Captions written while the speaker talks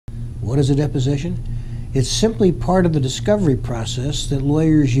What is a deposition? It's simply part of the discovery process that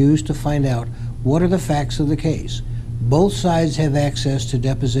lawyers use to find out what are the facts of the case. Both sides have access to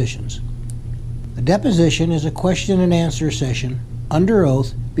depositions. A deposition is a question and answer session under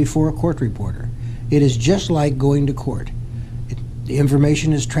oath before a court reporter. It is just like going to court. The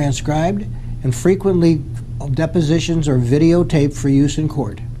information is transcribed, and frequently depositions are videotaped for use in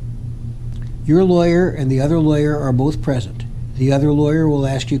court. Your lawyer and the other lawyer are both present. The other lawyer will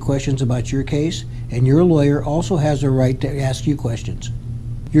ask you questions about your case, and your lawyer also has a right to ask you questions.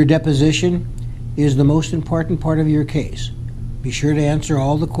 Your deposition is the most important part of your case. Be sure to answer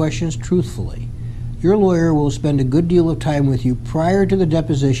all the questions truthfully. Your lawyer will spend a good deal of time with you prior to the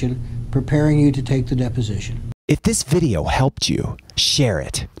deposition, preparing you to take the deposition. If this video helped you, share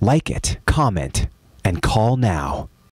it, like it, comment, and call now.